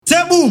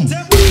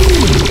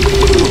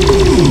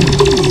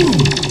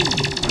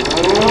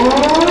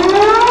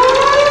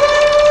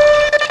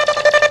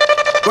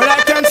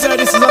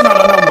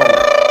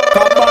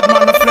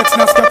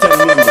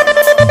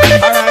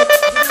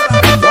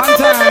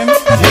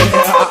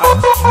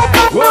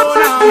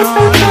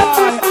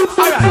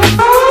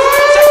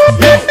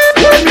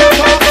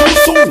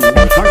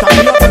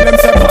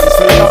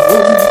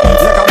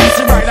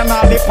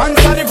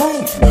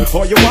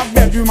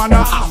man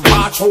a have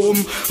bathroom.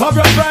 Have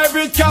your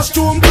private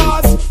costume,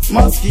 cause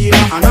mosquito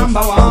a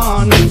number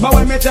one. But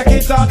when me check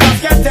it out,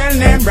 just get tell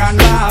name brand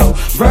now.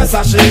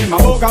 Versace, my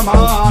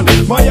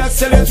Pokemon. But you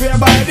sell it way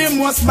by the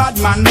most bad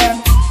man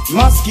them.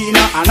 Mosquito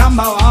a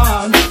number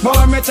one. But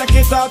when me check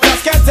it out,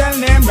 just get tell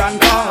name brand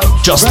now.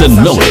 Justin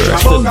Miller.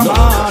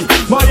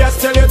 But you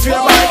sell it way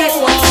by the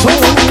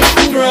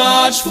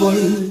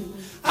grudgeful.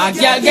 A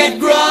girl get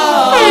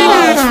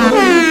grudgeful.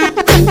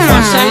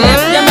 Fashion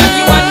left them and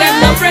you and them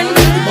no friend.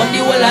 The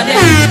whole of them,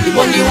 the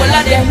whole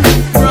of them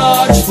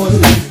grudgeful.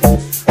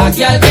 A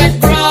girl get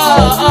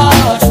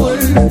grudgeful.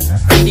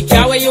 The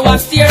car where you are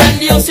steer and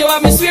the house you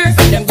have me swear.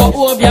 Them go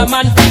over your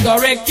man figure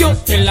wreck you.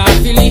 Tell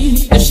her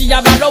believe if she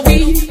have a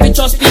we. We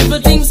trust people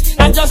things.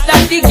 Not just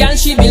that the girl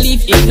she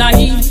believe if not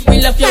he.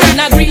 We left you in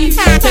a grief.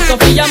 Take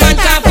up your man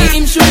can't be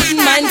him shooting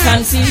mind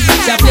can see.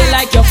 She play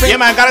like your friend. Yeah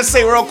man, gotta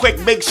say real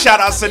quick, big shout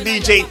outs to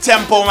DJ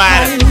Tempo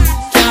man.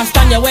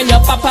 When you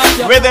pop up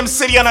your Rhythm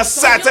City on a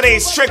Saturday,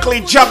 strictly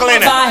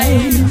juggling.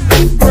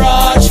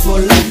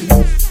 Grudgeful,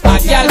 a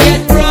girl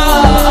get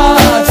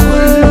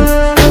grudgeful.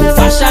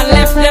 Fashion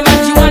left them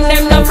and you and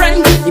them no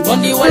friend. You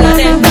want the whole of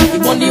them, you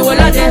want the whole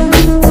of them.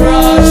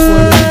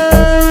 Grudgeful,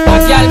 a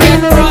girl get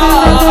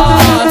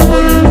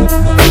grudgeful.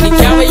 The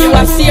car where you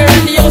have steer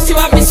and the house you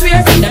have me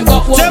swear. Them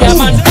got one your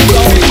man.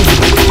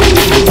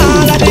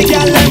 All of the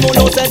girl them who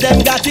know say them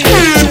got it.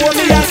 Show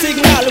me a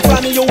signal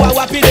from you a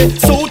wappy day.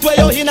 Suit where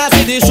you in a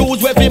city,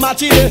 shoes where fi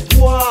match it.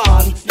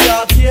 One,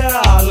 yeah,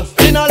 girl.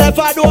 She no left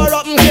her door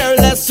up and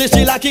careless,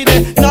 she lucky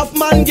day. Enough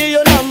man give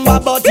you number,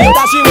 but you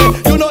dash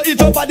away. You know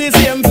it up at the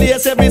same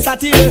place every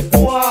Saturday.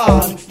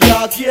 One,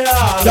 yeah,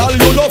 girl. Girl,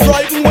 you no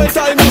frightened when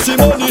time you see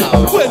money.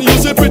 When you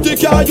see pretty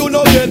car, you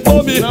no get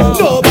for me.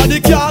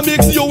 Nobody can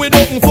mix you with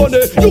nothing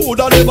funny. You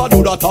woulda never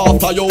do that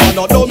after you are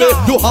not dummy.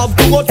 You have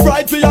too much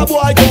pride for your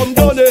boy come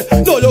done it.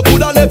 No, you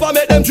coulda never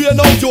make them train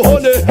out you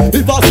honey.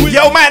 If I sweet.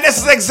 Yo man, this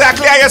is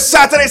exactly how your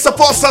Saturday's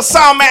supposed to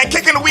sound, man.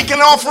 Kicking the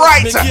weekend off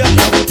right.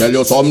 Tell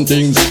you some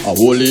things, a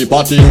whole heap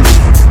of things,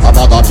 a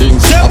bag of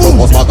things, a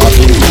purpose bag of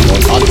things. You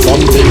must add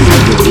some things,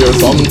 you hear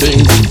some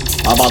things,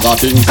 a bag of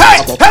things.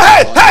 Hey!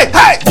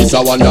 This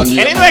a one you need.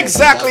 And you know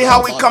exactly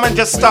how we come and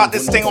just start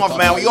this thing off,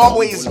 man. We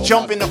always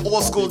jump in the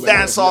old school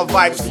dancehall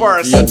vibes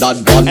first, and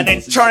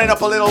then turn it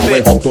up a little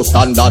bit. Up to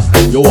standard,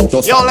 you up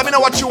to. Yo, let me know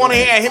what you want to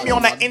hear. Hit me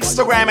on the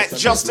Instagram at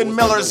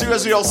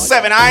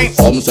JustinMiller007, alright?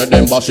 Some say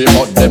them bashy,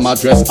 but them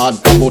address add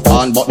put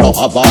on, but no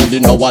have on the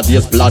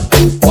nowadays blood.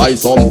 Why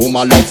some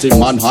woman loves him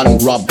man hand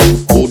grab?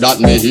 Who that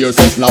me hear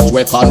says not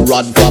we can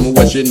rod from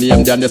where she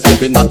named then they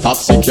slip in a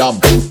taxi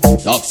cab.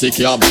 Taxi,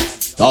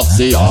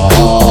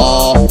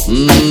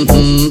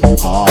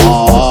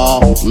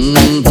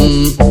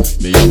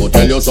 Me I go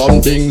tell you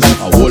some things,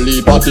 a whole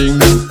heap of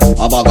things,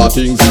 a bag of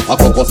things, a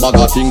crocus bag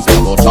of things. I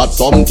go chat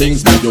some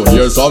things, make you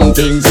hear some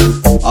things,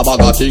 a bag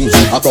of things,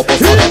 a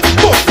crocus bag of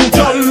things. But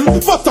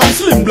girl, fat and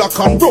slim, black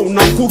and brown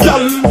and cool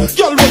girl.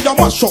 Girl, when you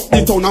mash up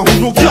the town and who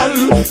no girl.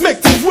 Make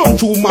things run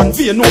through man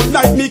vein, no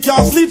like me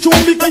can't sleep through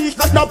me cause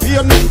it's not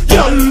pain.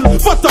 Girl,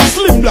 fat and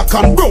slim, black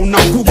and brown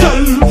and cool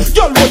girl.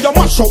 Girl, when you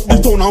mash up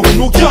the town and who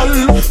no girl.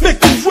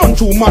 Make things run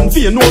through man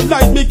vein, no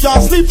like me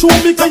can't sleep through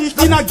me cause it's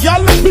in a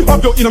girl. Me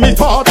have you in a me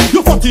thought,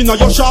 you fat in a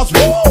your shots,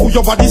 whoa,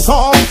 your body's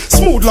hard,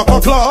 smooth like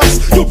a glass.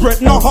 You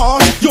breath no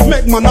heart, you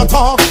make man a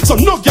talk. So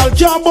no girl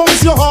can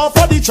bounce your half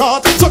of the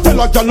chart. So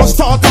tell a girl no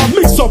start and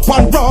mix up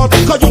and broad.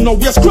 Cause you know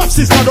we scratch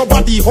is not a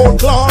body whole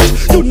clot.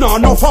 You know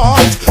no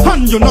fault,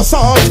 and you no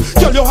salt.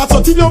 Girl you hot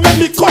so till you make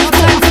me come.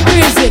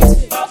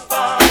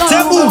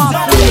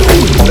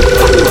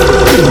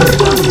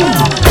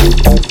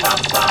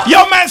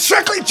 Yo man,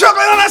 strictly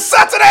juggling on a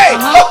Saturday.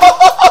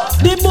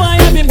 The boy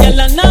have him girl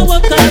and now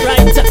walk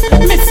alright.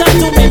 Miss her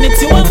 2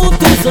 minutes, you a move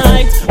too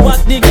slight.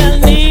 What the girl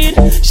need?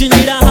 She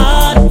need a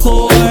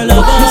hardcore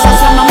lover.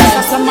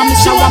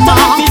 She want to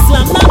be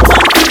Islam, not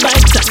one to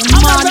bite.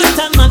 I'm a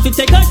little man to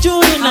take her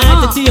through the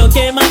night. The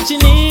TOK man she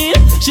need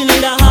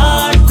a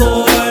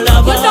hardcore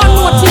lover. You don't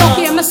know what TOK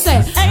me say.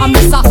 I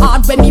miss a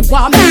hard when me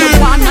want me no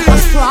want not a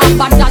straw.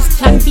 But as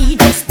can be,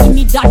 just give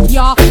me that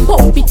ya.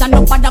 Pump it and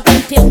no bother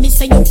come tell me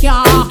say you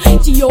can't.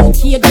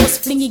 TOK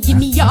just fling it, give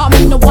me ya.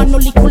 Me no want no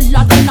little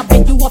lad and I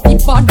bet you up the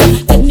bad.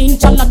 10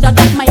 inch ladder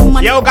that my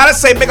man. Yo, gotta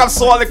say big up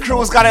to all the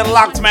crews got it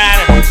locked, man.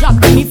 Drop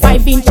me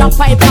 5 inch a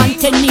pipe and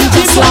 10 inch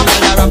slap.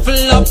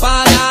 Ruffle up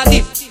all of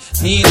it.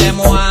 Me them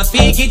want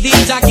pick it the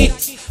jacket,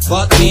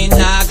 but me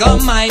nah go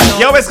mind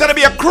no. Yo, it's gonna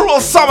be a cruel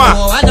summer.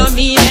 No, I know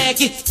me make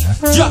it.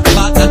 Drop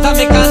back that I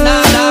make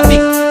another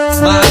pick.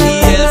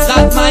 Smarty else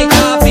that my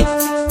carpet.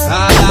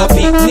 Got a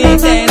picnic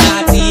then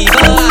not even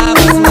have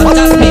as much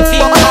as me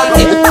feel about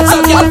it. So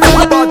get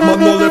bad man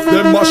no left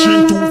them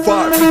machine too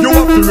far. You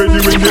have to ready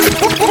when you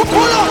hold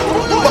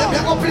on.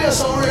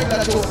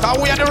 Now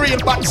we are the real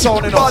bad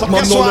sound, you know. Bad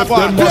man no left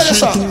them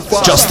machine too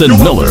far. Justin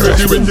Miller.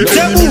 Ready when the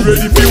enemy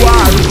ready for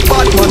war.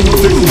 Bad man no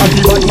take a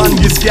bad man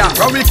this ya.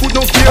 And we could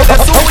not care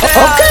less who they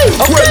are.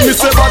 When me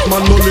say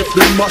Batman no let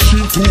them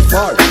machine too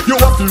far.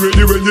 You have to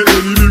ready when your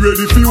enemy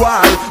ready for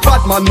war.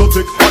 Batman no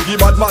take a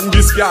give Batman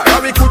this guy.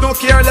 And we could not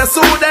care less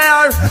who they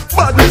are.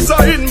 Badness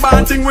are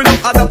inbound thing we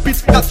don't add a pit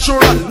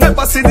natural.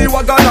 Never see the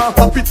wagon or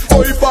pop it.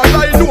 So if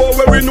I know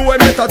where we know we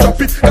better drop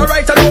it. Cause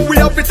right now we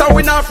have it and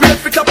we not afraid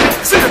to clap it.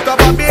 See the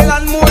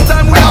Babylon more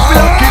time we have to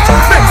lock it.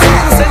 Make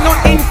some say no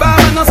infam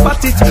and no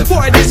spot it.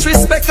 Boy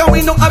disrespect and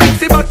we no have it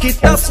to back it.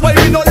 That's why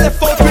we no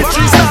left out with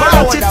trees and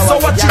watch it. So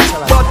watch it.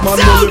 Batman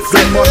no let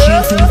them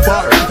machine too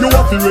far. You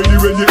have to ready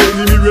when the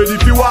enemy ready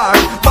for war.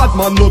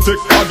 Batman no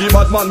take a give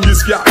Batman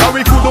this guy. And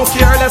we could not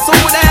care less who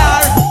they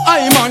are.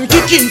 I man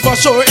kicking for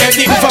sure,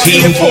 heading for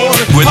Team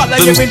with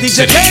the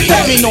DJ can't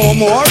tell me no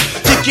more.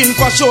 Kicking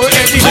for sure,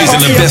 heading for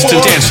the best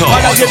of dancehall. All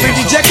of every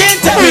DJ can't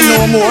tell me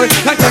no more.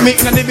 Like I'm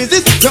making the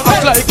business, you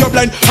act like you're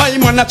blind. I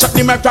man a track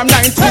the mic from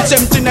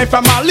 1979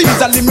 from all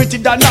leaves are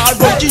limited and all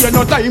but give you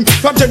no time.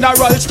 From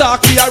General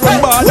Stark we are run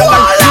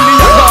borderline.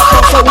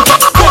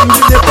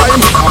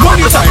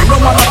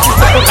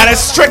 And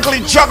it's strictly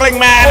juggling,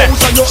 man.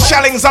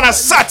 Shellings on a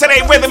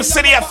Saturday, Rhythm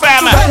City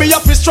FM. Let me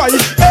up his try.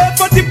 Hey,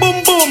 for the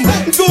boom boom.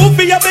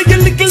 Goofy, I beg you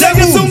little like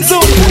a zoom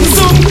zoom.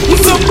 Zoom,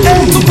 zoom,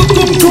 hey, zoom,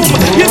 zoom, zoom.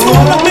 You know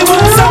what me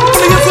want,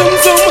 sample you zoom,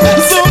 zoom,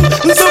 zoom,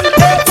 zoom,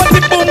 hey, for the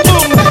boom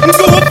boom.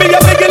 Goofy, I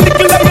beg you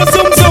little like a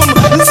zoom zoom.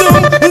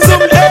 Zoom,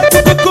 zoom, hey,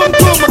 zoom, zoom,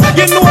 zoom.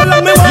 You know what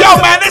me want. Yo,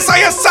 man, this how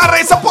your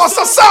Saturday supposed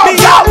to sound.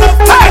 Yo,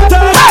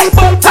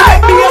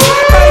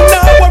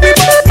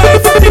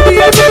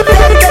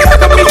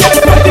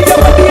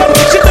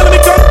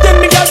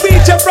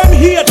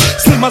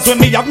 Slimmers when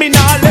me have me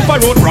now left a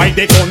road right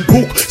they gun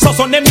book. So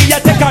son them me a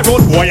take a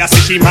road boy a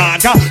see she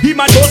maga. He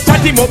man just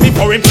chat him up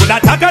before him could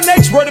attack a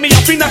next word me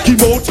have to knock him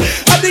out.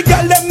 And the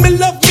girl them me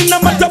love me no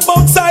matter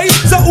about size.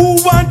 So who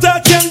want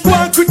to can go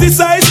and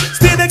criticize.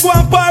 Stay they go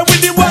and par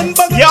with the one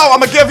bag. Yo,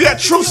 I'ma give you a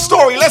true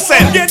story,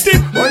 listen. Get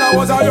it. When I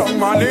was a young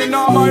man in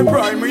my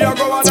prime, we a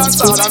go and dance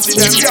and see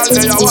them girls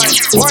they a wine.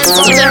 Wine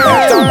for them head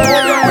and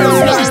put them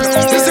waistline.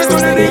 This is to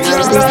the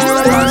DJ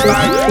style, dance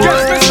line.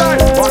 Catch me style,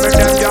 for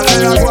them girls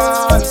they a go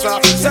and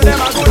say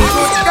them a good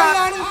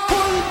God.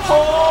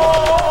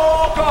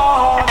 Oh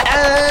God.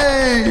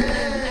 Hey.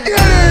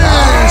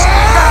 Yes.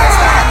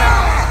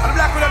 I'm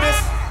black with a miss.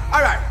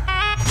 Alright.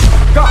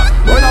 God,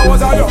 when I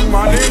was a young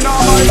man in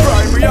my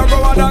prime, we a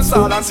go and dance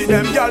and see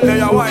them girls they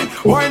a wine.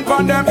 Wine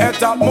for them head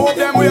top, move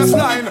them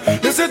waistline.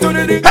 Listen to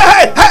the DJ.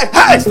 Hey, hey,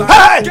 hey,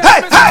 hey,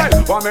 hey, hey.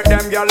 Want make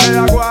them girls they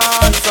a go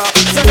answer.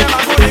 Say them a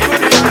goody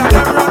and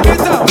them rock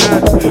it up,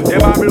 man.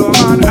 Them a blow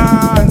man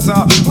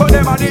answer, but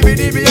them a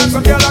DB and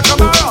some girls a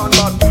come around.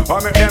 But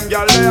want make them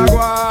girls they a go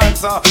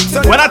answer.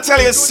 When I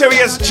tell you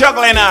serious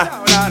juggling,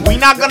 we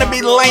not gonna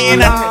be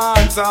laying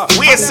and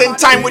wasting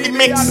time with the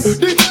mix.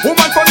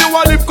 Woman from you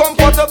a live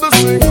comfortable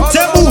swing. I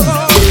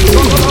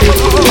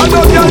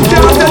know girl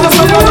can't tell us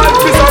how your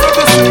life is out of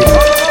the swing.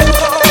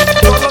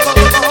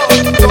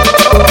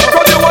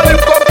 Cause you a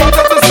live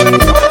comfortable swing.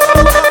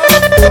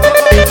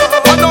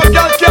 I know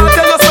girl can't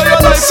tell us how your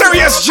life.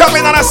 Serious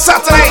juggling on a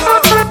Saturday.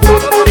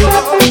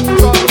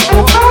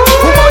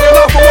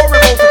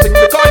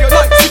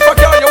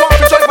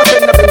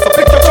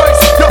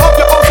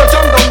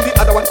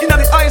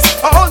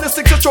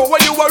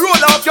 When you a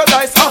roll off your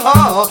dice, I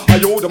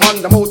owe the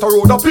man them out a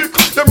road a pick.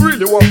 Them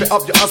really want to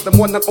have you as them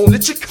one and only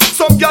chick.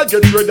 Some girl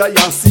get ready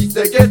and see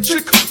they get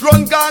chick.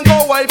 Run gang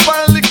go wipe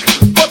and lick.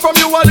 But from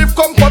you a live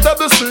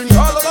comfortable sing. I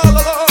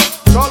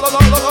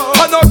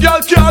know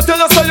girl can't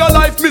tell us how your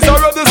life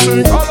miserable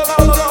sing.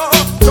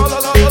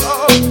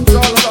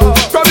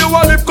 From you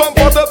a live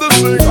comfortable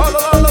sing.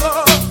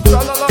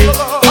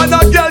 I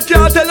know girl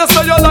can't tell us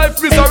how your life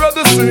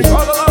miserable sing.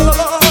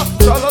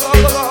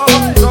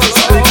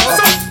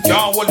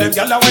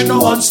 Gyal we no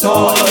one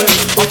style.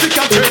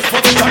 African trade for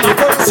the China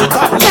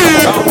versatile.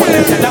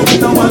 Gyal we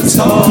no one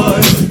style.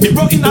 Me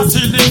bro in a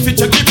ceiling fi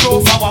check it flow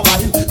for a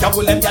while. Gyal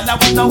we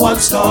no one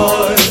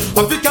style.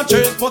 African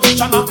trade for the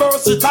China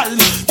versatile.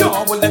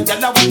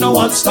 Gyal we no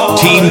one style.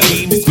 Team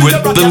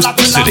Rhythm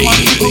City.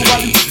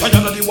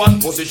 Tired of the one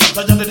position,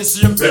 tired of the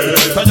same bed.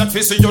 Tired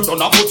fi see you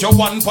done and put your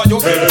one for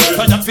your head.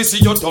 Tired fi see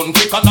you done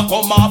quick and a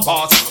come off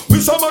fast.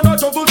 We some other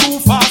juggle too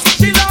fast.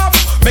 She laugh.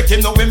 Make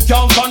him know him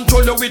can't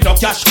control you with no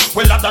cash.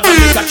 Well, other than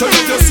the cash, you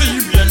need to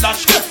see real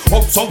lash.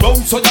 Up so round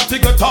so that you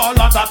get all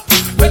of that.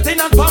 Waiting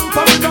and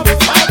bumper with no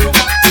fire.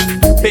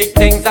 Big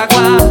things are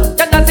gone.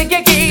 You know see you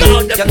keep.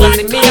 You know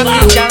see me and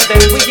the girl them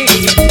we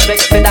keep.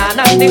 Sexy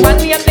down and the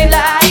money and the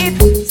light.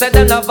 Say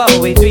them love how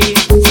we do it.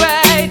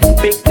 Right.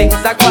 Big things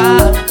are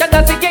gone. You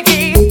know see you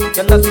keep.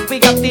 You know see we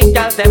got the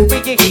girl them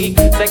we keep.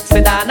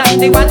 Sexy down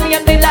and the money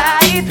and the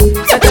light.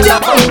 Say them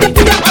love how we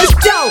do it.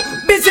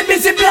 Busy,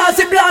 blase,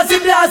 blase,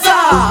 blase.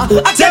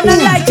 I tell her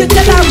like you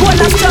tell her what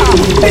I'm strong.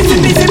 Busy,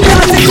 blase, blase,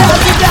 blase.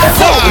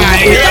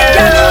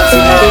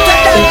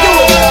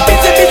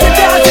 Busy,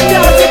 blase,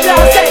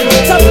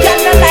 blase. Some girl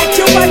not like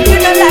you, but you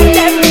not like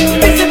them.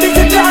 Busy,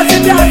 blase, blase.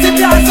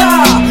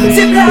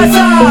 See blase.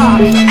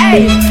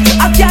 Hey,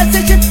 a girl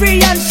say she free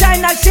and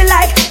shine as she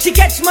like. She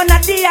gets man a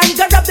day and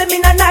go rub them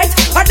in a night.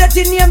 Her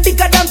dirty name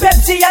bigger than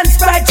Pepsi and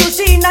Sprite. So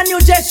she in a new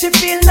dress, she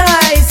feel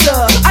nice.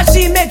 As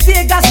she make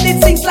Vegas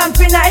need sing slam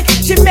for night.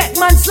 She make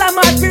man slam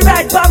hard for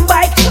ride pan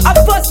bike. I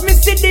first me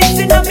see this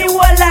in a me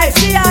whole life.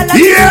 She all a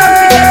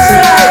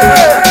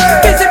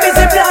busy,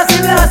 busy, blasty,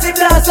 blasty,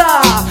 blasta.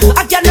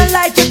 I cannot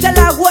like you, tell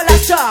her whole a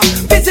shop.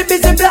 Busy,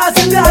 busy,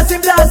 blasty, blasty,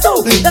 blasta.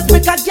 Let's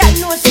make a girl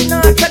know she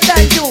not better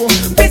than you.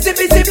 Busy,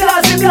 busy,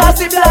 blasty,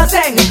 blasty,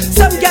 blasting.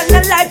 Some girl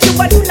not like you,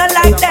 but you not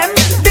like them.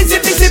 Busy,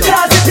 busy,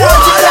 blasty,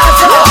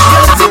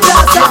 blasty,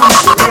 blasta.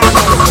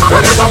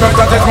 Well, it's a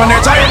better take my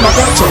nature in my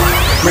culture.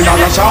 Me not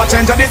a short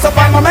change and this up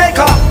on my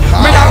maker.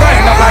 Me not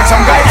going up like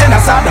some guys in a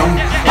Saddam.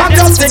 I'm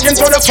just sticking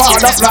to the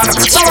father's plan.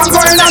 So I'm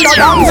going on the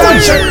dance and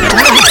shit.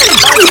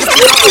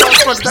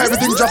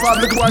 Everything drop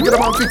off, look one, get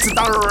them and fix it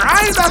and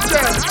rise up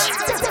there.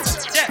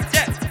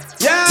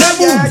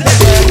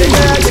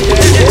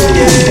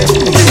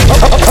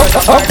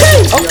 Okay.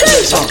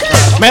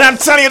 Man, I'm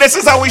telling you, this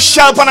is how we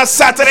show up on a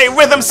Saturday.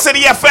 Rhythm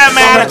City FM,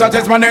 man. That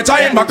is my nature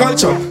in my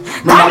culture.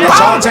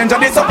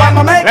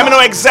 Let me know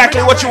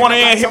exactly what you want to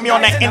hear. Hit me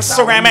on that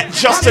Instagram at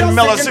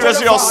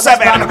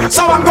JustinMiller007.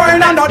 So I'm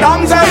going on the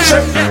dance and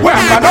shit. Where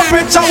I'm gonna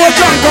picture with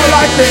jungle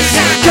like this.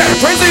 Can't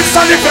resist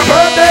on if your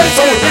birthday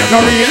so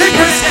no really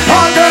Chris.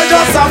 All girls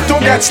just have to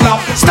get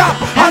slapped. Stop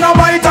and a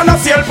bite and a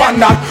sail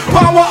pan that.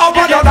 Power up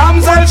on the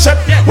dance and shit.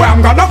 Where I'm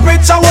gonna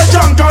picture with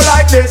jungle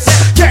like this.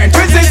 Can't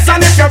resist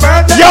on if your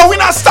birthday. Yo, we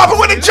not stopping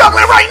with the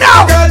juggling right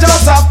now. All girls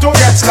just have to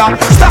get slapped.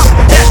 Stop.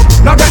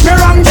 Now get me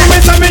wrong, give me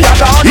some of your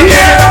dog.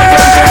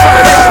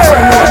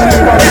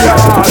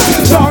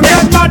 Don't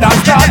get mad and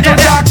start to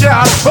jack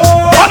ya.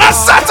 On a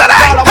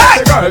Saturday,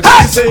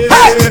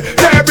 hey,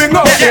 they bring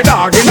up the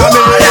dog in a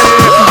me.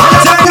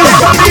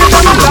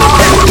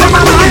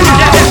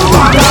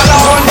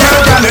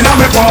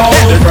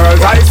 The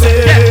girls I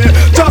say,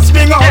 just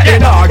bring up the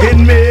dog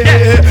in me.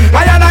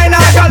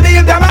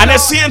 And I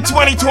see in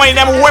 2020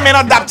 them women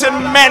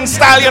adopting men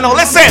style, you know.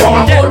 Listen.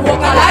 Don't walk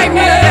like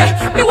me.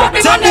 Me walk me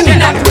on them in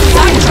a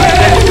country.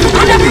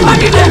 And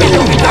everybody know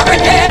me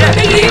already.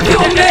 Believe you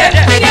me.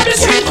 Me get the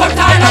street cut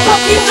and I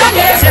walk in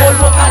today. Don't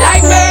walk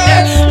like me.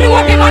 Me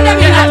walk me on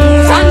them in a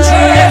country.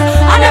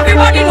 And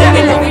everybody know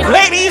me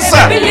Ladies,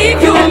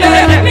 believe you me.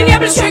 Me get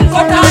the street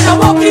cut and I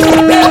walk in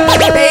today.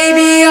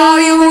 Baby,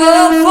 are you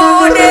up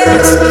for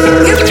this?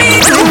 Give me.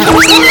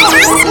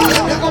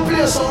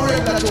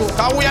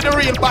 We are the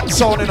real back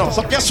sound, you know.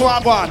 So guess what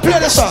I want? Play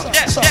the song.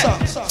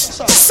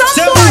 Some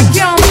boy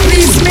can't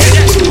please me.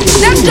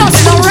 Them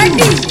just not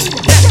ready.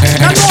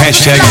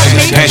 Hashtag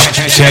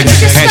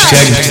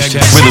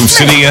Rhythm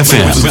City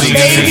FM.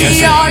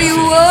 Baby, are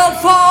you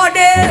up for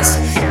this?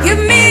 Give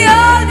me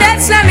all that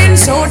slamming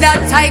so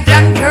that I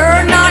can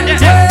turn and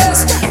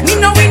twist. Me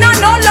know we not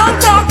no long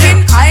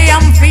talking. I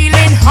am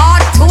feeling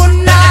hot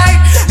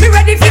tonight. Be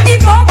ready for the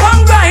bump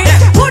and grind.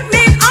 Put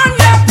me on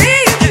your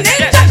feet,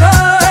 ninja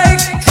boy.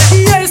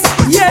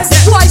 Yes,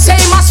 why say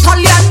my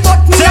stallion,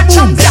 but me a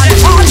champion.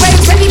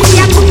 Always ready me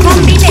a good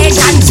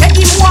combination. Say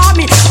him want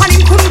me and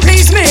him couldn't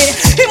please me.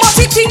 He must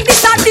think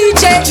this a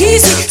DJ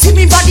easy. See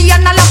me body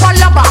and a lava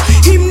lava.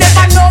 Him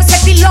never knows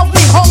if he love me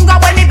hunger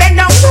when he bend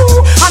down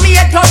too. And me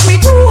a touch me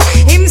too.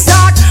 Him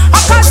start a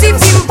cause him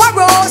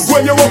porous.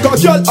 When you walk a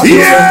girl, how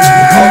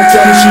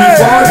can she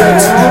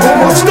forget? How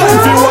much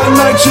time for one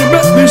night she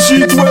make me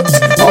sheet wet?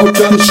 How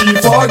can she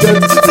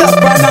forget?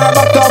 Slap on her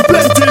back and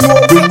plenty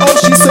more with how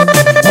she said.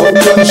 How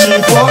can she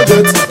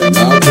forget?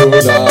 Now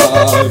could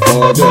I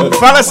forget?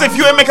 Fellas, if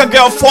you ain't make a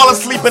girl fall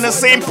asleep in the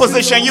same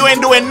position, you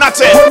ain't doing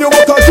nothing. When you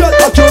walk a girl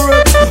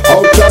accurate,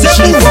 how can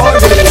she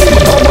forget?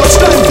 How much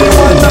time for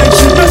one night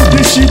she make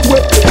me sheet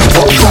wet?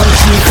 How can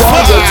she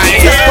forget?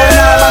 Slap on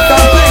her back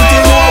and plenty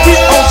more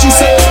with how she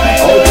said.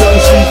 How can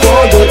she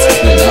forget?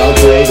 Now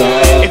could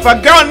I? If a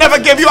girl never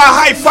give you a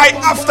high five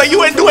after,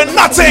 you ain't doing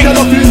nothing.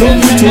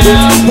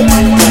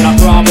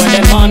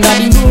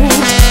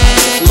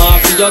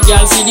 Your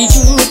girl see the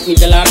truth, me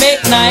tell her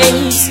make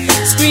nice.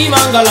 Scream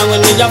and go along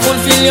when me just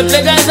fulfill your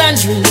pleasures and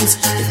dreams.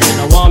 If you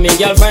don't want me,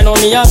 girlfriend, on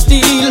me a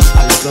steal.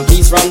 A little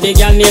piece from the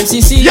girl named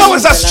CC. Yo,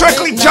 it's a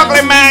strictly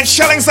juggling man.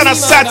 Shillings on a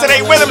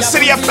Saturday, Rhythm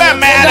City FM,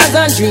 man.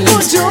 And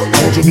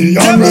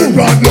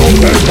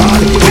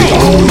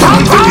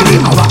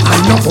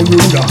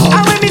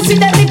when me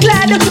see them, me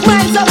glad.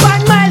 Miles up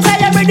and miles,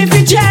 I am ready for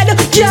Chad.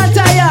 Can't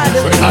tired.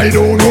 I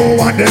don't know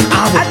what them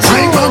have.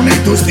 I come me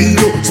to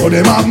steal, so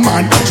them have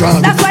man to trap.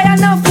 That's why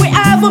enough we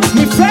have,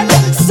 me friend.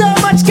 So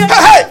much good.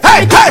 Hey.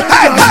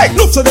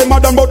 Look to them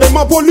madam, but them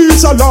a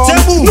police alarm.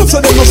 Look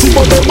to them no see,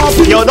 but them a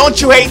police. Yo, don't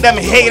you hate them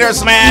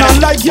haters, man?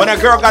 Like when a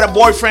girl got a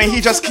boyfriend,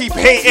 he just keep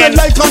hating.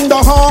 Like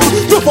underharm.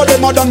 Look for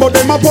them madam, but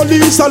them a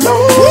police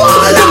alarm.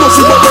 Them no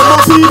see, but them a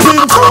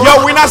peeping.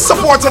 Yo, we not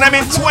supporting them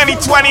in 2020.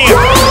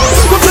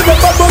 Look to them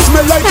bad boys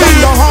smell like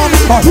underharm.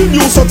 He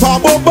used to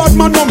talk about bad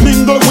man no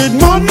mingle with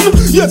man.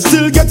 Yet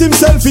still get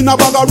himself in a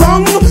bag of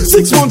wrong.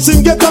 6 months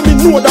him get and me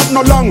know that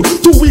no long.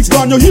 2 weeks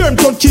gone, you hear him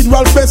touch Kid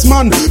Ralph best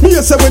man. Me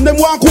say when them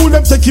walk fool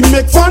them take him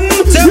make fun.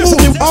 Yes,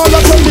 me all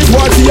of them big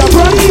boy be a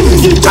run.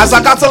 As I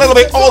got a little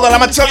bit older,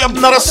 I'ma tell you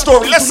another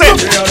story. Listen.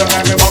 You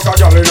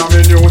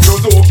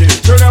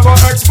never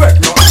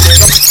expect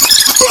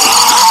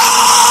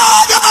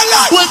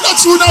when that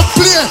tune not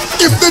play,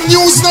 if the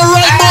news not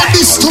right about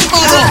this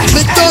tomorrow,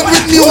 me done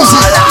with music.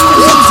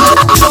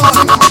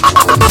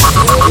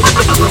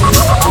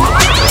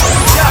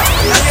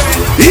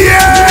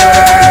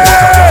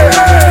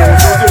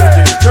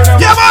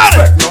 Yeah, man!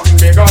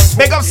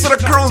 Big ups to the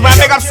crews, man.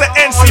 Big ups to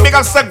NC. Big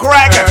ups to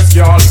Greg.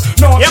 Yeah,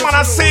 man,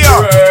 I see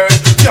you.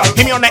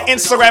 Hit me on the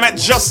Instagram at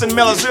Justin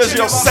Miller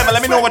 007.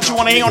 Let me know what you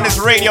want to hear on this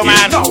radio,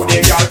 man. Look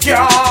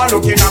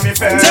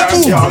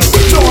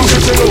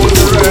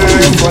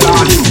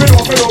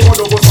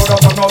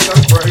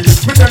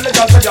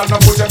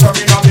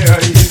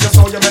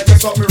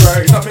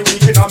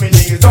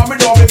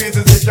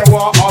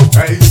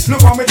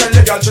how me tell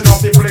the girl she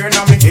not be playing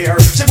on me gear.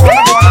 She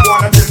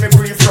wanna tell me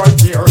brief right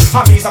here.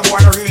 I mean some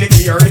wanna really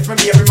care. It's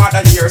me every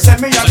mother here.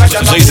 Send me a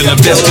Blazing the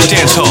best of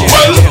dancehall.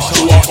 Well,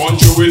 to a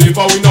country we live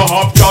and we no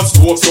have gas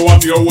stove, so I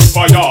fear wood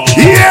fire. Yeah!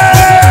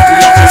 We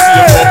have to see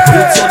a cup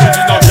cook so the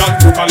dinner can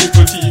cook a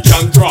little tea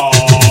can draw.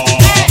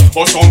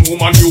 But some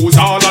woman use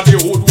all of the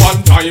wood one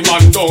time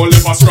and don't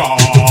leave a straw.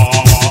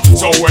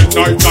 So when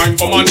night time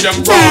come and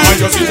them raw,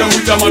 you see them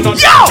with them and not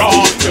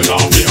draw. You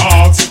know the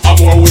ask, I'm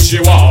more wood she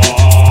want.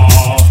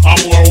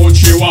 I'm more wood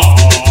she want.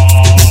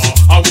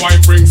 I'm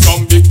going bring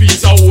some big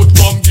piece of wood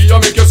from here,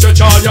 make you stretch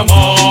all your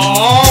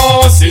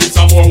mass. Since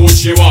I'm more wood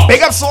she want.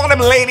 Big ups to all them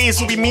ladies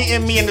who be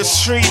meeting me in the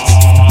streets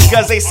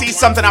because they see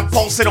something I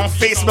posted on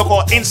Facebook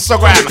or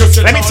Instagram.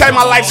 Let me tell you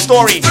my life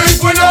story.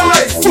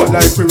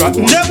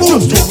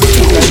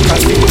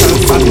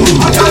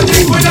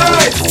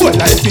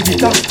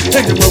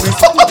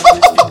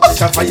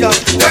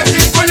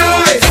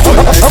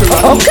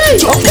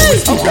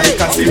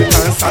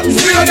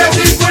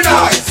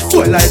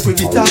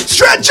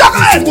 Straight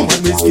juggling.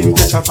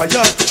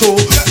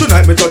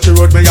 Tonight me touch the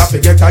road, me have to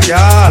get a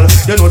girl.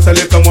 You know, tell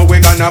it come we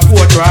gonna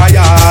put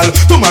trial.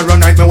 Tomorrow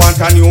night me want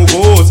a new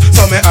ghost,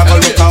 so me have a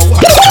look at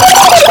what.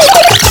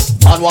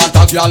 Man want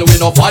a girl we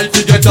no fight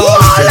to get her.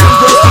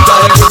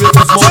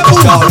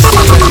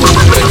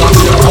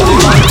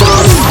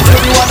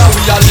 Everyone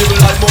we are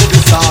living like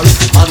movie star.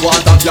 Man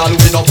want a girl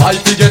we no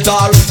fight to get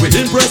her. We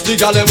impress the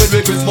girl when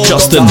we smoke.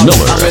 Justin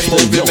Miller. And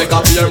when we make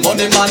up your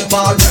money man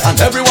bar. And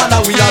everyone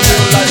we are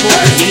living like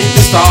movie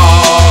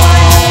star.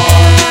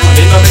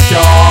 In the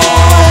car,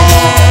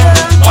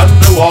 on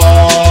the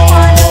wall,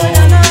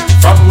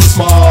 from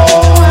small,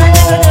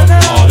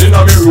 all in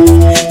the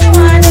room,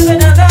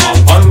 all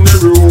on the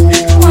room,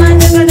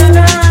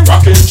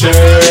 rocking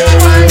chair,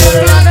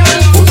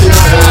 put in a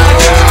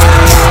hand.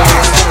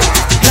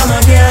 Come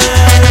again,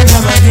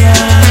 come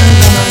again,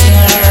 come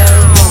again,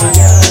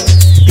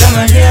 come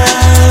again,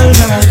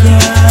 come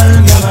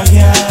again, come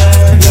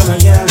again, come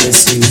again.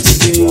 Let's do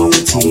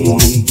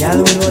beauty, girl,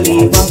 we will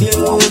leave on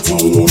beauty.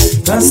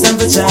 Constant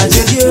to charge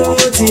your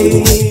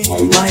duty,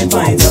 my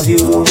point of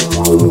view.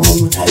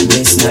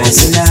 It's nice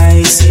and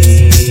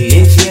nicey,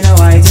 if you know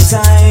whitey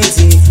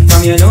tighty.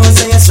 From your nose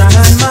say you're strong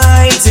and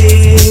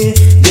mighty.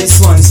 This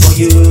one's for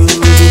you.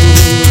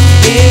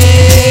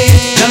 Hey,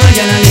 come on,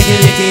 girl, and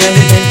licky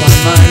everything fun,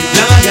 man.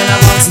 Come on, girl,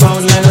 and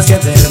bounce, let us get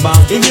to the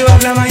bump. If you have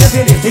glamour, you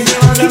feel it. If you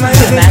have glamour,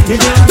 you feel it.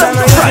 If you have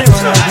glamour, you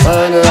feel it.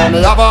 when me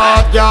a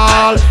bad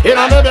girl,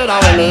 inna me bed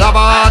when me a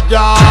bad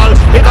girl,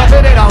 inna me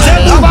bed when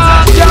me a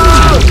bad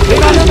girl,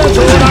 inna me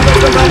bedroom and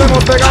me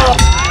must be girl.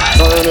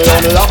 So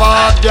when me a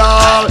bad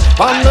girl,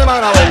 from me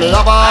mind when me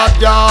a bad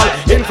girl,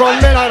 in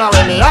front me line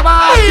when me a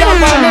bad girl,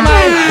 from me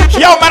mind.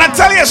 Yo man, I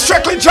tell you,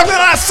 strictly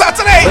juggling on a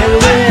Saturday. Well,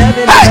 we're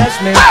having a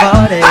bashment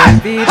party.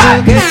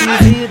 People get to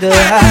see the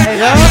high.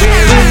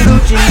 Wearing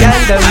Gucci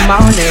and the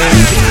morning.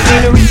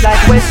 Feeling rich like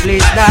Wesley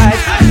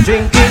Snipes.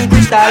 Drinking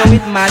crystal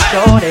with my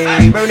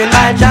shorty. Burning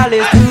my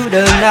chalice through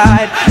the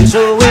night.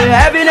 So we're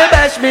having a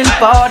bashment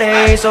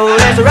party. So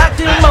let's rock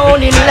till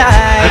morning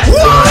light. If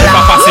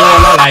I pass it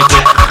on, I like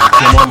it.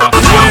 Your mama.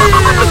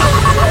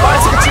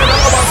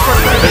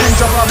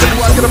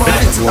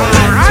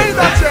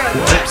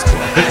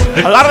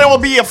 A lot of them will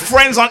be your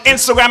friends on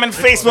Instagram and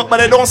Facebook, but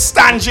they don't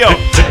stand you.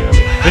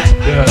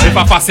 If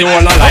I pass it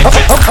all, I like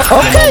it.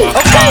 Okay.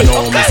 I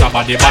know Mr.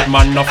 Body, bad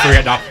man no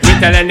afraid of. We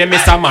telling the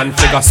Mr. Man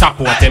figure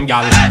support him,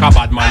 gal. Cause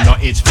bad man no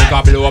itch,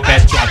 figure blow up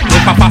head shot.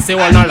 If I pass it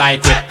all, I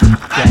like it.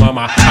 Your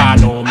mama, I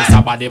know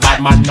Mr. Body,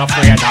 bad man no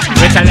afraid of.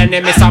 We telling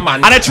the Mr.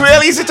 Man. And it's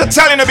real easy to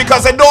tell you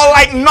because they don't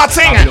like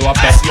nothing. Blow up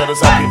head shot.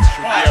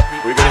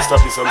 We're gonna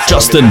stop you some.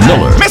 Justin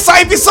Miller. Mr.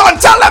 Ivy son,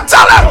 tell them.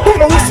 Who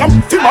know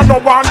something I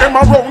don't want them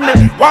around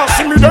me. While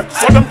see me dead,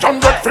 so them can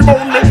get free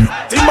on me.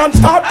 Team man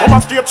start from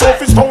a state so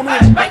fi stone me.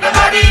 Who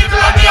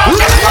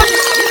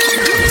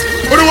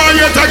do want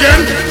it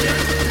again?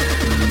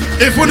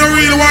 If we don't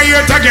really want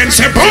it again,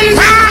 say boom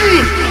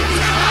bang.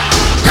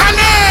 Come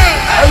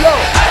here. Hello,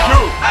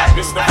 you,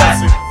 Mr.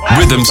 Bossy.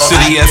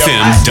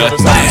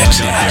 RhythmCityFM.net.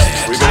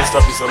 We're gonna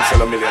stop you some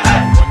sell $1 million.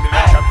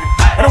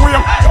 Anyway,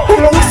 who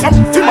know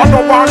something I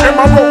don't want them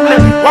around me.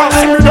 While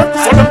see me dead,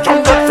 so them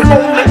can get free.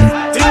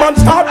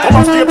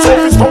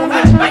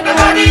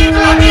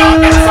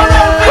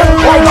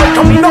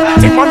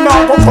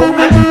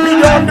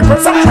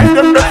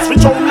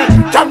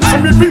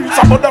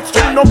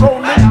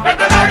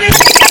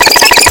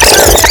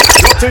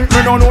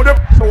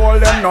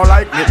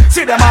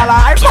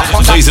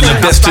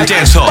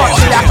 Dancehall. But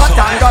she a cut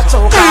and got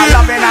choke all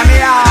loving on me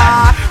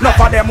heart.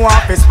 Enough of them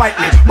want to spite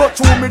me, but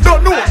true me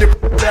don't know the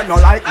them no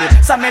like me.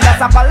 So me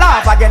just have a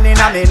laugh again in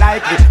a me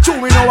Nike.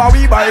 True me know how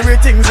we buy we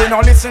things, we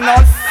no listen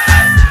all.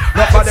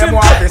 Enough of them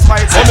want to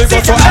spite me. So me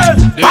go to hell.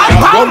 They can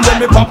run when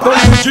me pop down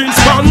the jeans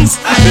pants.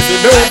 If you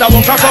know that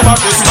one can cover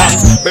this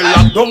dance, me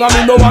lock down and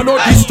me no want no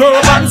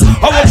disturbance.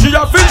 I want she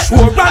a fish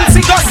who run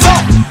see got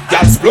some.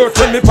 Girl splurt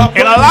when me pop.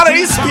 And a lot of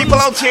these people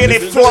out here, they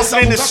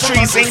flossing in the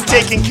streets, ain't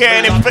taking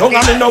care of them,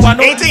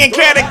 ain't taking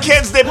care of the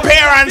kids, their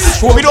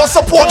parents. We don't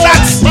support that.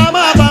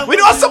 We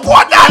don't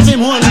support that.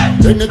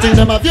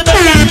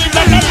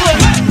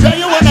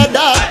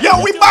 Yo,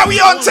 we buy we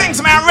own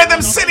things, man.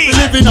 Rhythm City.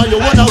 Living on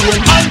your one home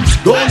and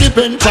don't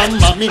depend on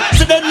mommy.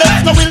 See then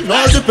left no will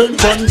not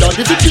depend on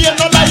daddy. If you pay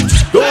no light,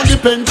 don't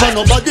depend on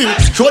nobody.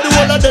 Show the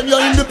whole of them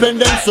your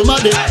independence,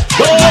 somebody.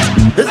 No,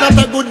 it's not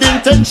a good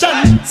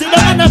intention. See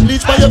them and a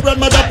bleach for your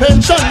grandmother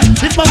pension.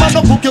 If mama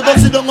no cook, you go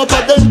sit down up a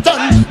denton.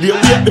 Lay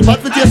away the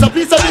pot with taste a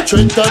piece of the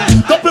Trenton.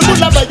 Couple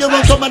full of you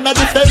run come and a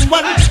defend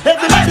one.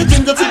 Everybody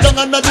think to sit down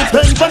and a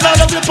defend one.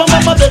 All of you from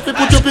mama bed, we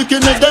put your pick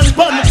in the den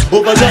pan.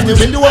 Over there you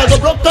will you all the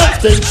broke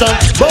extension.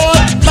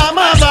 But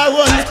mama have a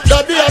one,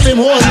 daddy have him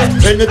one.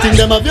 Anything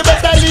them have you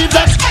better leave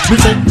that. Me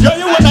say, yeah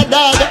you want a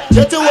dog,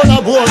 get you want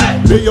a bone.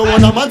 Be you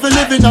want a man for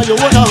living and you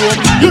want a home.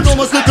 You know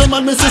most little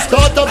man Mrs.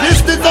 Carter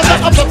business and the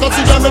Africa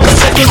see them in the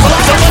second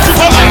class.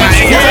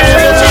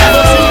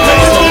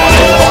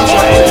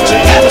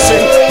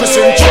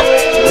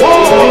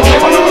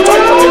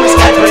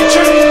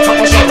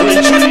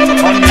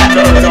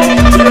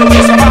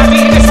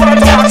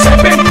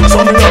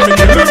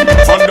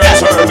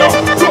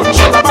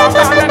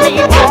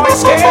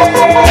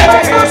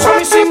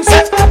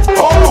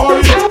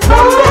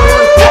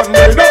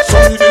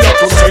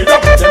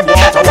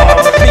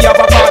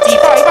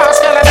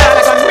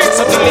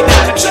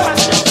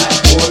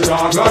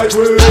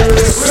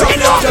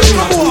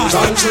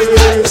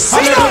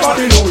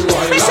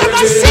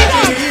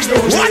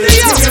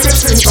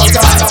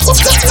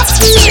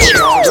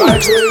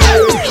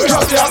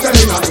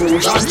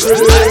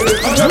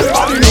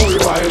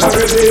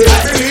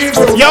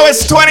 Yo,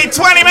 it's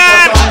 2020,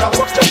 man.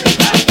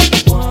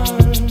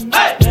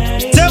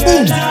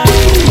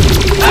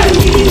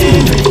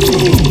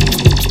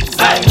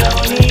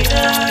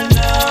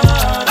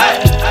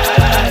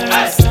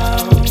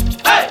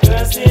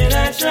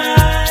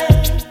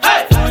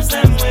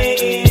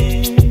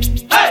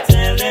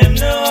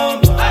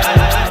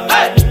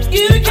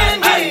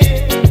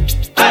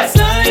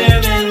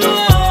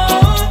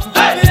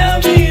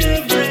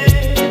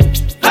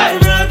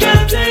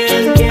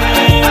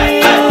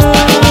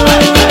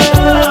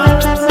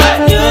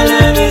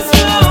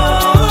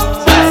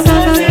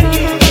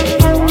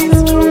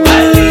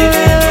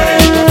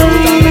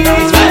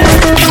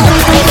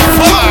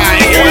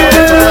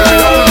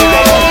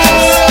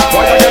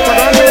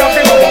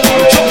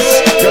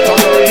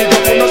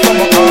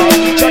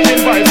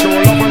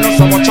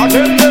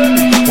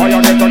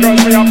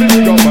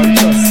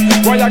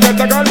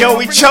 Yo,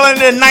 we chillin' in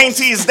the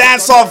 90s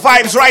dancehall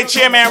vibes right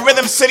here, man.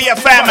 Rhythm City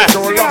FM.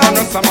 Well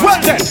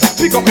then,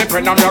 pick up my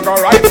pen and you go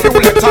right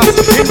through letters.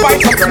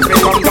 Invite some girls, they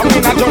come down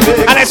in a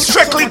Jamaica. And it's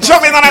strictly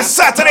juggling on a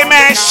Saturday,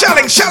 man.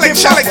 Shelling. Girl up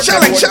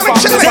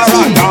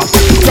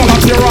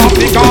tear off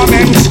the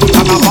garments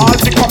and a ball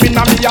to come in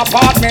a me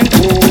apartment.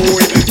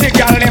 Boy, the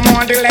girl them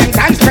on the length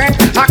and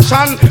strength.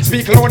 Action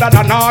speak louder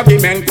than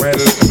argument. Well,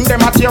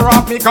 them a tear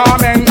off the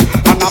garment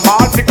and a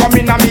ball to come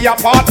in a me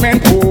apartment.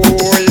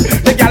 Boy,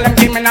 the girl them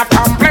give me a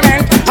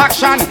compliment.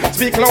 Action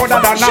speak louder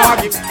than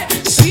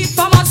argument. Sweet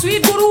mama,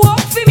 sweet guru up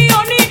for me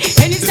honey.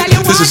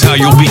 This is how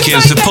your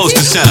weekend's supposed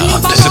to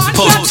sound. It's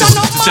supposed to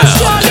sound.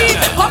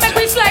 Come make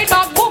me slide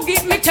back,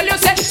 boogie. Me tell you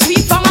say,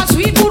 sweet mama,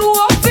 sweet guru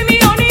up for me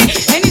honey.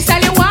 Any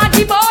style you want,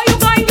 the boy you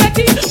gon' get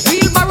it.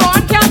 Wheelbarrow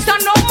and can't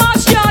stand no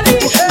más, Charlie.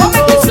 Come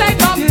make me slide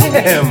back,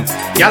 boogie.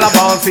 Y'all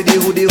about for the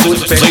hoodie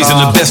woodpecker. Blazing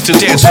the best to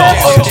dancehall.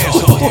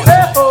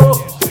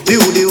 The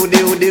hoodie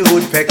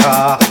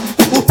woodpecker.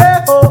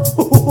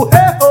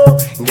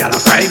 Y'all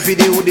cry for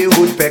the hoodie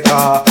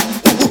woodpecker.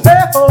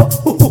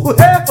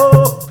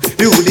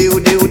 The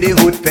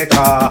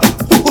woodpecker.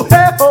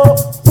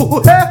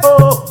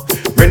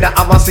 Brenda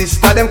have a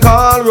sister, them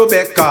call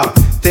Rebecca.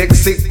 Take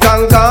sick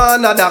and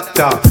gone a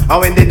doctor.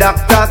 And when the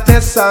doctor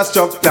tests her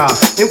structure,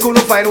 him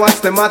couldn't find what's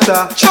the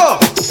matter. Sure.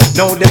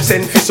 Now them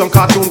send for some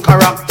cartoon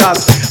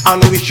characters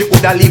and wish you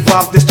woulda leave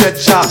off the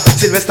stretcher.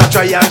 Sylvester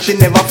try and she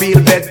never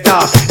feel better.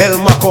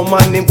 Elma come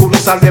and him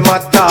couldn't solve the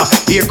matter.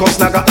 Here comes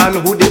Naga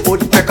and who the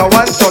woodpecker.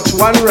 One touch,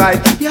 one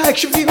right. Yeah, I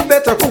should feel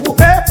better. Girl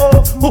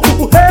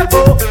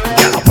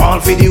up all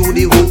for the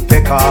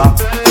woodpecker.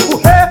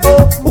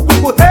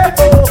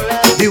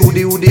 The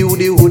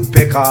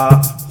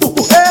woodpecker.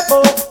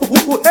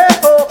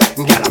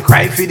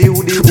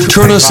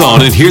 Turn us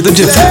on and hear the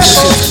difference.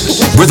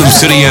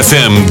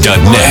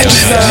 RhythmCityFM.net.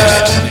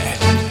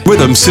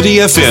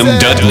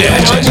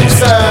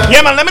 RhythmCityFM.net.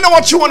 Yeah, man, let me know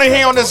what you want to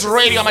hear on this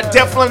radio. I'ma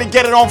definitely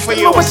get it on for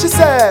you. What she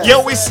said?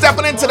 Yo, we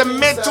stepping into the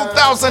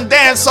mid-2000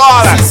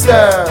 dancehall.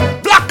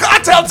 Black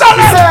Cartel, tell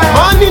them.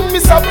 Morning,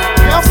 Miss Up. We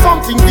have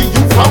something for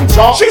you from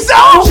Jaw. She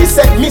said? She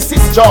said,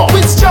 Mrs. Jaw.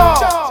 Which Jaw?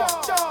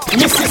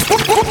 Mrs.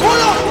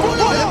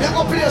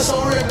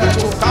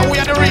 Now we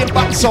are the real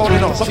back sound, you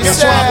know. So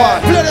guess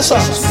what? Play the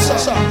song.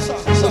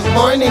 Good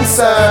morning,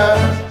 sir.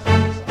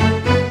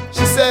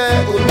 She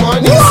said, good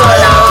morning, sir.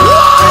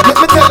 Let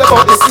me tell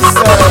about the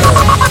sister.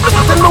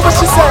 Tell me what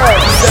she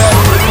said. She said,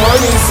 good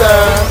morning, sir.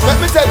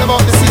 Let me tell about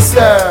the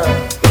sister.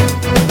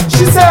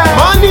 She said,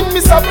 morning,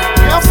 Miss Up.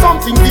 We have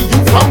something for you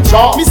from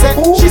Jaw. Me said,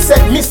 she said,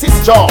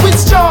 Mrs. Jaw.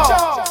 Which Jaw?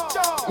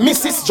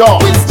 Mrs. Jaw.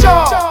 Which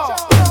Jaw?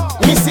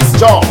 Mrs.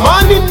 Jaw.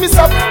 Morning, Miss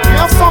Up. We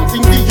have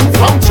something for you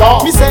from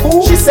Jaw. Me said,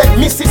 she said,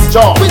 Mrs.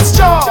 Jaw. Which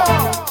Jaw?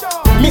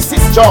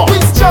 Mrs. Jaw.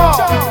 Which Jaw?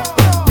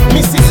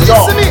 Mrs.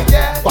 Jaw.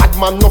 Bad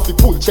man no fi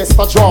pull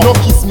Chester jaw. No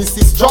kiss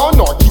Mrs. Jaw,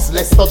 no kiss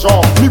Lester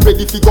jaw. Me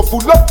ready fi go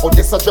full up or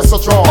this a dresser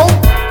jaw.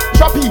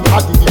 Drop in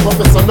a the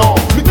professor now.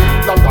 Me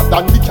longer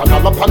than the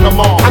canal of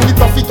Panama. And it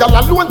a figure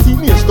alone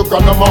teenage to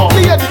grandma.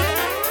 Lady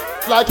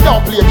like you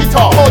play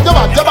guitar. Oh, you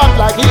bad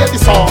like lady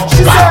song.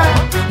 She said,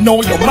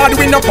 no, you're mad,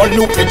 we not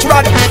pollute it,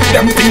 rad.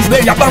 Them things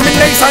they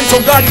abomination, so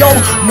God, yo.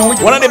 No,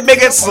 one of the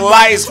biggest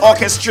lies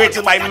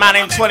orchestrated by man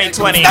in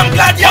 2020. I'm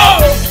glad, yo.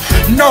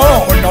 No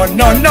way.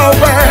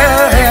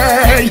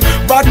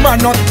 Bad man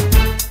not.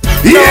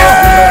 No way.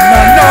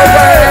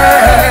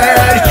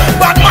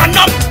 Bad man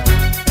not.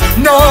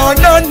 No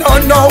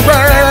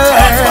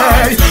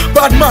way.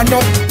 Bad man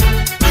not.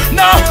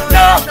 No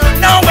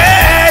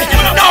way.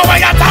 No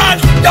way at all.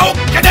 Yo,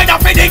 you dey a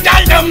fi the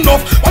girl them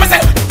nuff. What me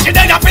say? You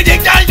dey a fi the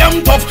girl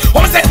them tough.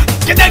 What me say?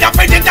 You dey a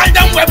fi the girl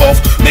them web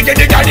off. Me get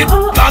the girl it,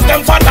 cause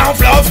them fat and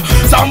fluff.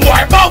 Some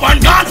boy bow and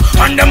gone,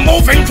 and them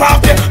moving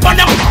crafty. But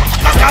them,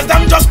 cause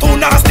them just too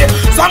nasty.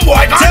 Some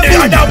boy gone the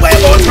other way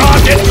out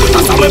rotted.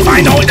 That's how we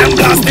find out them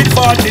blasted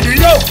farted.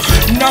 Yo,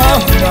 no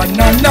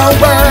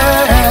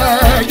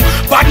way.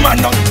 Bad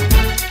man up.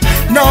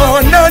 No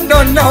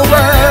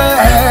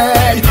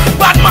way.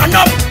 Bad man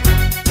up.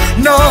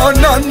 No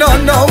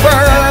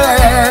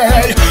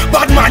way.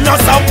 Bad man no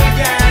so.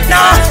 No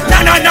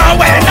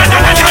way.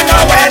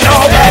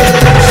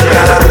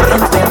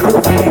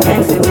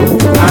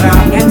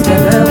 Gangsta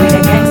girl with a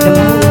gangsta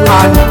move.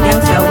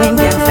 Gangsta wing,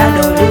 gangsta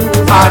do do.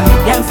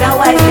 Gangsta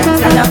white,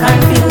 gangsta no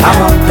confused.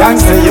 I'm a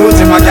gangsta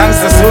youth in my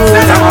gangsta suit.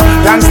 I'm a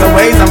gangsta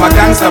ways, I'm a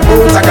gangsta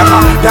boots. I got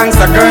my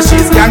gangsta girl,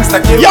 she's gangsta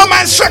cute. Yo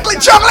man, strictly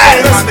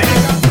juggling.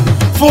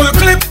 Full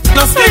clip,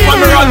 no stick when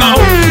me run now.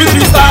 Me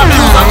three star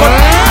music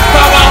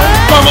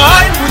come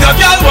on, with a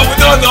girl what we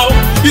don't know.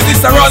 Is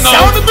this a run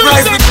now?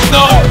 Rise the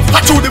now.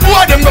 I told the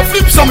boy them no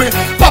flip some me.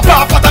 Pop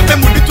off attack them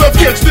with the 12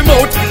 gauge the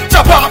mouth.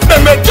 Chop off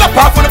them head, chop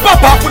off for the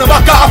pop off for the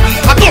back off.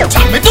 I don't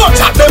chat me, don't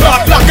chat them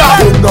off black off.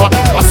 Them not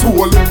a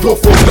soul,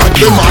 tough up like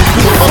them man.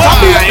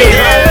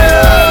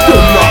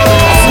 Don't not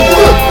a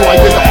soul, boy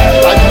they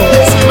like you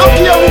whiskey. Not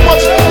care how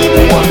much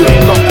people want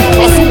them not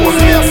a soul.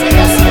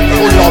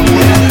 Oh Lord,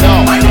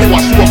 now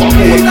wash rubber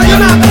hole.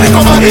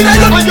 Come on,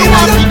 you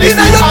want me this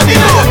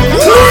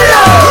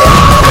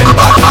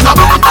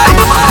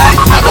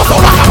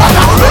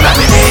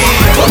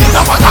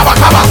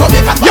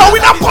Yo, we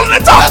not pulling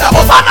it up. I'm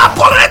not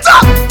pulling it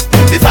up.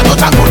 This is not a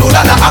good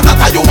I'm not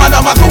a human.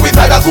 I'm a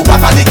suicidal,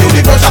 supersonic,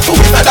 universal,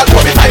 suicidal,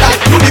 homicidal,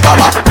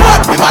 unibaba.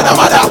 What we mother,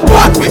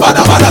 what we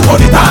mother,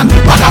 turn it on.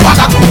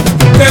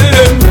 Tell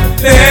them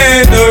they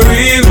ain't the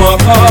real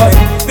McCoy.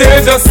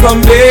 They're just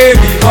some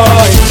baby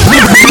boy.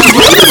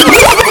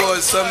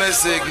 Some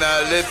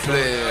signal they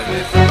play.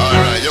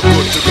 Alright, you're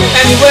good to go.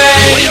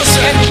 Anyway,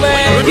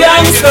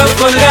 gangsta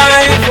for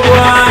life,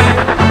 why?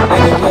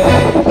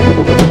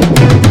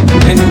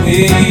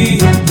 Anyway,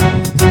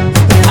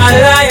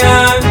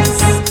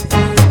 alliance.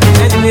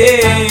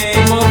 Anyway,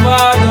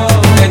 Movado.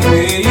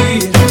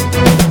 Anyway,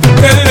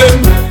 tell them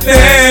they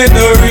ain't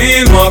the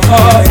real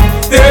McCoy.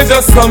 They're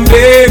just some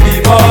baby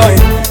boy.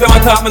 Them a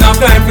talk, man, have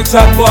time for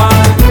chat, boy.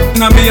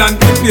 Now me and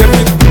the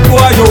baby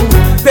boy, yo.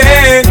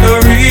 They ain't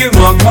the real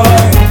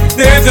McCoy.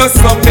 They're just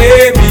some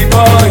baby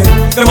boy.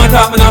 Them a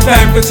talk, man, have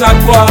time for chat,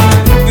 boy.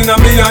 Now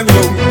me and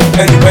you.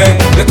 Anyway,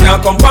 they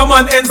can't come from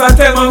man ends and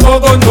tell man go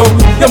gun down.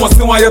 You must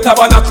know why your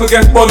tabernacle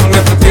get burned.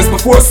 Left the place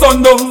before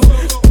sundown.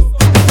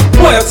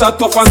 Why you chat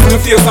tough and see me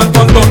face and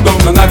turn down.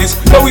 None of this,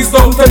 the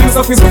wisdom, tell you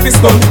some fist with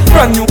fist done.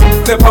 Brand new,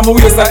 step on my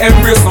waist and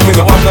embrace them. We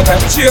don't have no time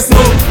to chase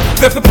no.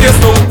 Left the place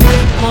now.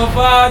 My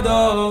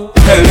father,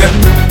 tell them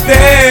they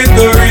ain't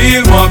the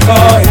real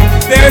McCoy.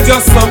 They're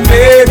just some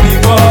baby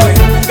boy.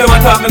 Them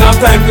a talk, man, have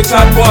time to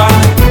chat, boy.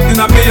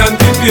 In a me and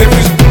the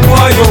baby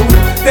boy, yo.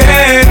 They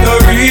ain't the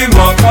real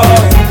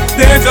McCoy.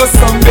 They're just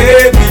some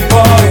baby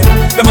boy.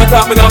 Them a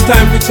talk, man, have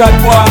time to chat,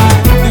 boy.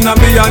 In a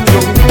me and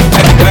you.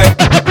 Anyway.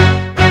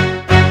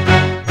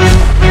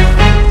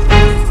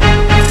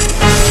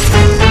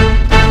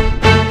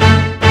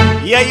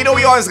 Yeah, you know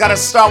we always gotta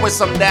start with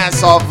some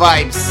dancehall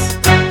vibes.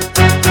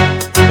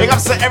 Big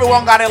ups to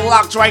everyone got it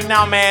locked right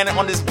now, man,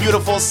 on this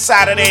beautiful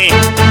Saturday.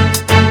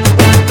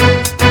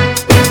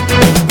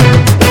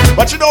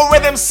 But you know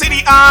Rhythm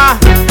City,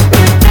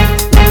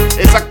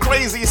 it's a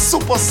crazy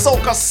super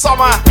soca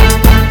summer.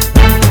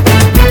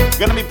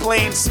 Gonna be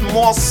playing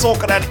more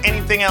soca than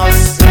anything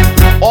else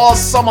all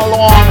summer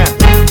long.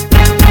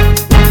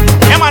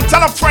 Yeah, man,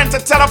 tell a friend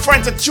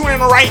to tune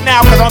in right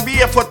now, because I'll be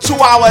here for 2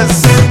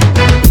 hours.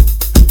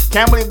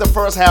 Can't believe the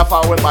first half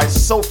hour went by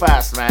so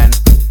fast, man.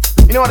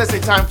 You know what they say,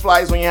 time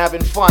flies when you're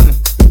having fun.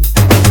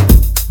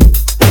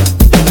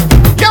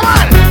 Come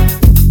on!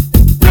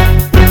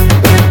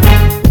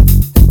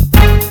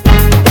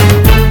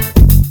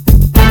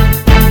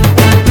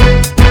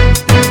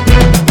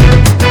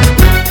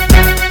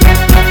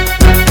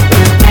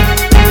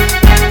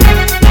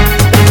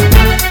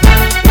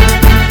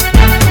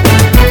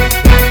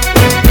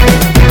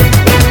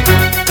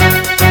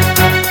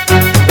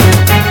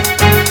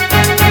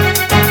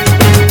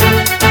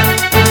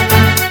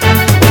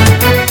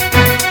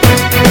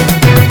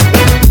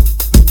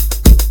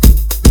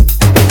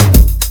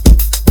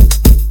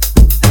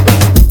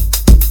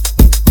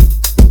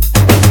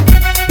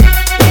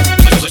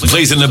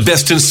 Plays in the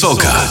best in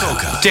soca,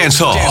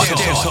 dancehall,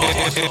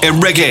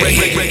 and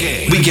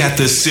reggae. We got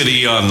the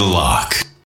city on lock.